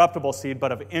not of corruptible seed,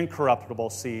 but of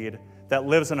incorruptible seed that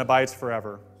lives and abides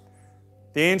forever.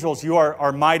 The angels, you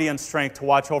are mighty in strength to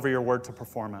watch over your word to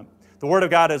perform it. The word of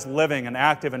God is living and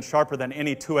active and sharper than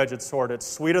any two-edged sword. It's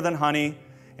sweeter than honey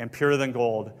and purer than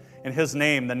gold. In His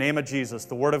name, the name of Jesus,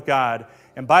 the word of God,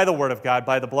 and by the word of God,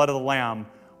 by the blood of the Lamb,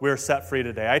 we are set free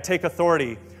today. I take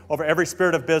authority over every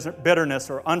spirit of bitterness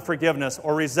or unforgiveness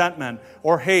or resentment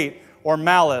or hate or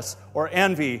malice or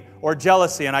envy or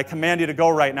jealousy, and I command you to go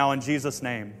right now in Jesus'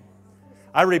 name.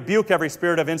 I rebuke every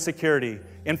spirit of insecurity,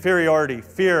 inferiority,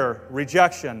 fear,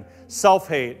 rejection,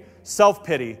 self-hate,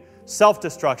 self-pity,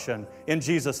 self-destruction in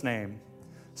Jesus' name.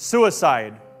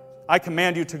 Suicide, I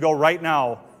command you to go right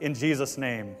now in Jesus'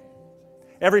 name.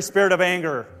 Every spirit of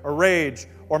anger or rage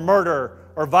or murder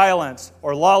or violence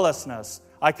or lawlessness,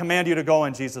 I command you to go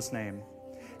in Jesus' name.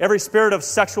 Every spirit of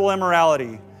sexual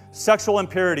immorality, sexual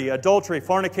impurity, adultery,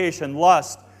 fornication,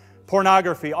 lust,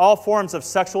 pornography, all forms of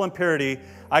sexual impurity,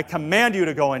 I command you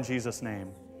to go in Jesus'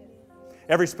 name.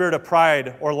 Every spirit of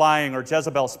pride or lying or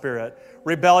Jezebel spirit,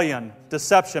 rebellion,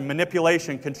 deception,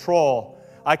 manipulation, control,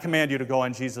 I command you to go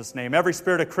in Jesus' name. Every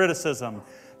spirit of criticism,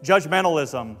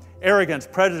 judgmentalism, arrogance,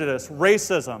 prejudice,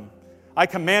 racism, I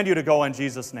command you to go in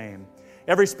Jesus' name.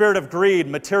 Every spirit of greed,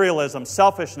 materialism,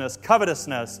 selfishness,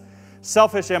 covetousness,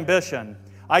 selfish ambition,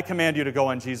 I command you to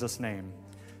go in Jesus' name.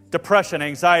 Depression,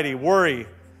 anxiety, worry,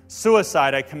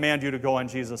 suicide, I command you to go in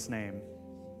Jesus' name.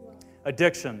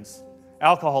 Addictions,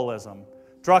 alcoholism,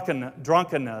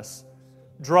 drunkenness,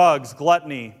 drugs,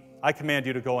 gluttony, I command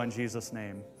you to go in Jesus'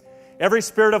 name. Every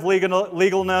spirit of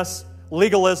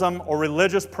legalism, or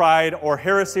religious pride, or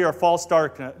heresy, or false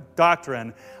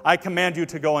doctrine, I command you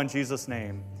to go in Jesus'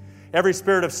 name. Every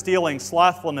spirit of stealing,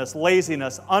 slothfulness,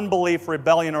 laziness, unbelief,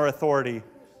 rebellion, or authority,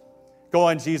 go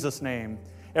in Jesus' name.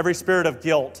 Every spirit of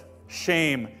guilt,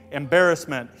 shame,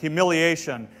 embarrassment,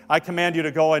 humiliation, I command you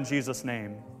to go in Jesus'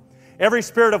 name. Every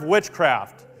spirit of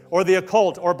witchcraft, or the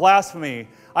occult, or blasphemy,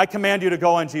 I command you to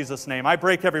go in Jesus' name. I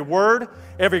break every word,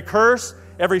 every curse,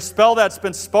 every spell that's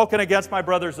been spoken against my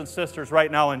brothers and sisters right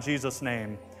now in Jesus'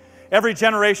 name. Every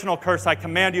generational curse, I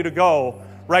command you to go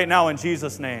right now in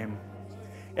Jesus' name.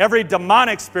 Every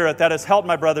demonic spirit that has held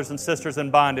my brothers and sisters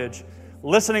in bondage,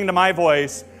 listening to my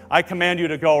voice, I command you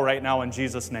to go right now in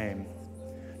Jesus' name.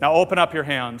 Now open up your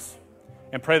hands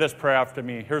and pray this prayer after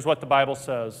me. Here's what the Bible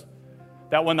says.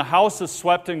 That when the house is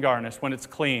swept and garnished, when it's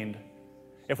cleaned,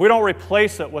 if we don't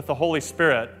replace it with the Holy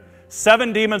Spirit,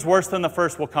 7 demons worse than the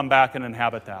first will come back and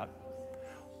inhabit that.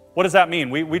 What does that mean?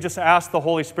 We just ask the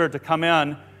Holy Spirit to come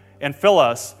in and fill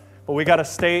us, but we got to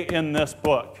stay in this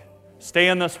book. Stay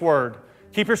in this word.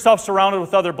 Keep yourself surrounded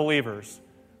with other believers.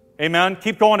 Amen?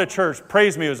 Keep going to church,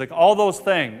 praise music, all those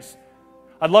things.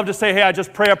 I'd love to say, hey, I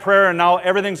just pray a prayer and now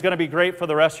everything's going to be great for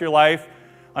the rest of your life.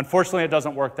 Unfortunately, it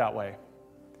doesn't work that way.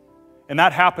 And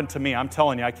that happened to me, I'm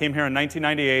telling you. I came here in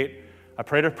 1998. I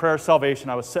prayed a prayer of salvation.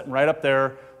 I was sitting right up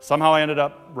there. Somehow I ended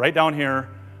up right down here.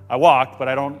 I walked, but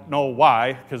I don't know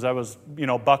why, because I was,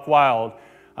 buck wild.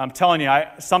 I'm telling you,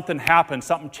 something happened.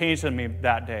 Something changed in me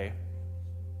that day.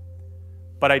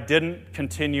 But I didn't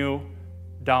continue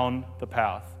down the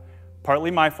path.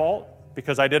 Partly my fault,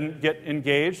 because I didn't get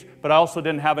engaged, but I also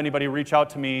didn't have anybody reach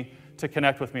out to me to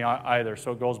connect with me either,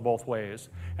 so it goes both ways.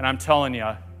 And I'm telling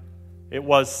you, it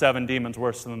was 7 demons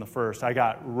worse than the first. It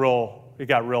got real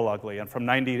ugly. And from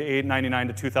 98, 99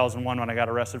 to 2001, when I got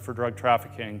arrested for drug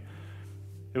trafficking,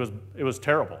 it was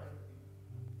terrible.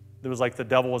 It was like the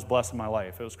devil was blessing my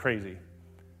life. It was crazy.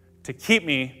 To keep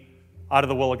me out of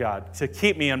the will of God, to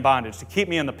keep me in bondage, to keep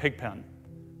me in the pig pen.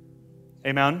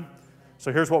 Amen?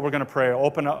 So here's what we're going to pray.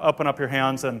 Open up your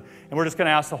hands, and we're just going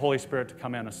to ask the Holy Spirit to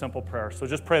come in, a simple prayer. So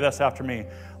just pray this after me.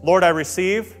 Lord, I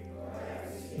receive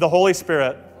the Holy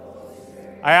Spirit.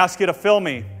 I ask you to fill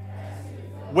me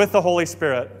with the Holy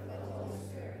Spirit.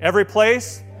 Every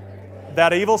place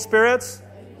that evil spirits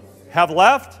have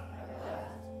left,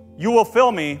 you will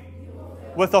fill me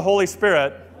with the Holy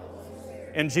Spirit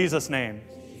in Jesus' name.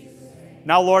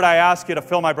 Now, Lord, I ask you to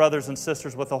fill my brothers and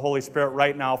sisters with the Holy Spirit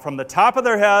right now, from the top of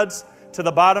their heads to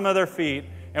the bottom of their feet,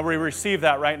 and we receive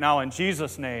that right now in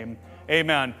Jesus' name.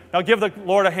 Amen. Now give the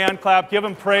Lord a hand clap. Give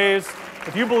him praise.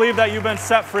 If you believe that you've been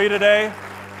set free today,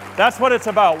 that's what it's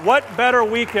about. What better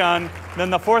weekend than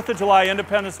the 4th of July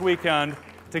Independence Weekend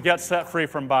to get set free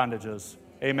from bondages?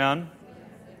 Amen?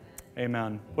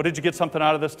 Amen. Well, did you get something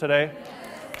out of this today?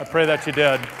 I pray that you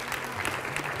did.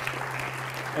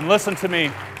 And listen to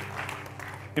me.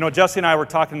 Jesse and I were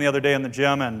talking the other day in the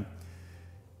gym, and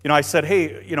I said,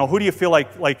 hey, who do you feel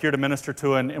like you're to minister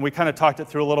to? And we kind of talked it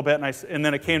through a little bit, and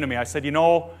then it came to me. I said,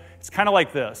 it's kind of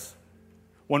like this.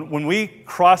 When we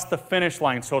cross the finish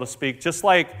line, so to speak, just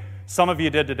like some of you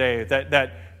did today,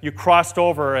 that you crossed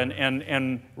over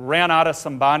and ran out of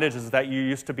some bondages that you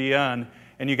used to be in,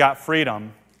 and you got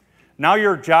freedom. Now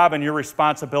your job and your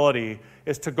responsibility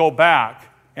is to go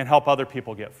back and help other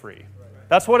people get free.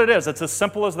 That's what it is. It's as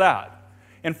simple as that.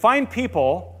 And find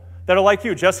people that are like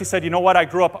you. Jesse said, I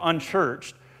grew up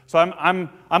unchurched. So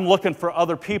I'm looking for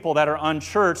other people that are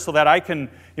unchurched so that I can,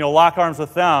 lock arms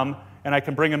with them and I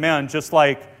can bring them in just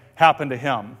like happened to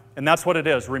him. And that's what it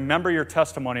is. Remember your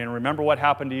testimony and remember what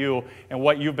happened to you and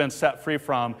what you've been set free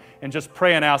from, and just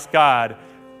pray and ask God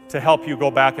to help you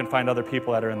go back and find other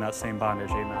people that are in that same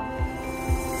bondage. Amen.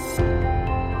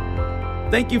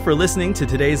 Thank you for listening to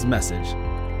today's message.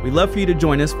 We'd love for you to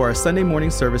join us for our Sunday morning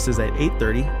services at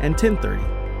 8:30 and 10:30.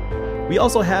 We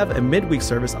also have a midweek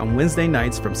service on Wednesday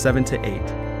nights from 7 to 8.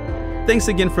 Thanks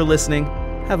again for listening.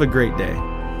 Have a great day.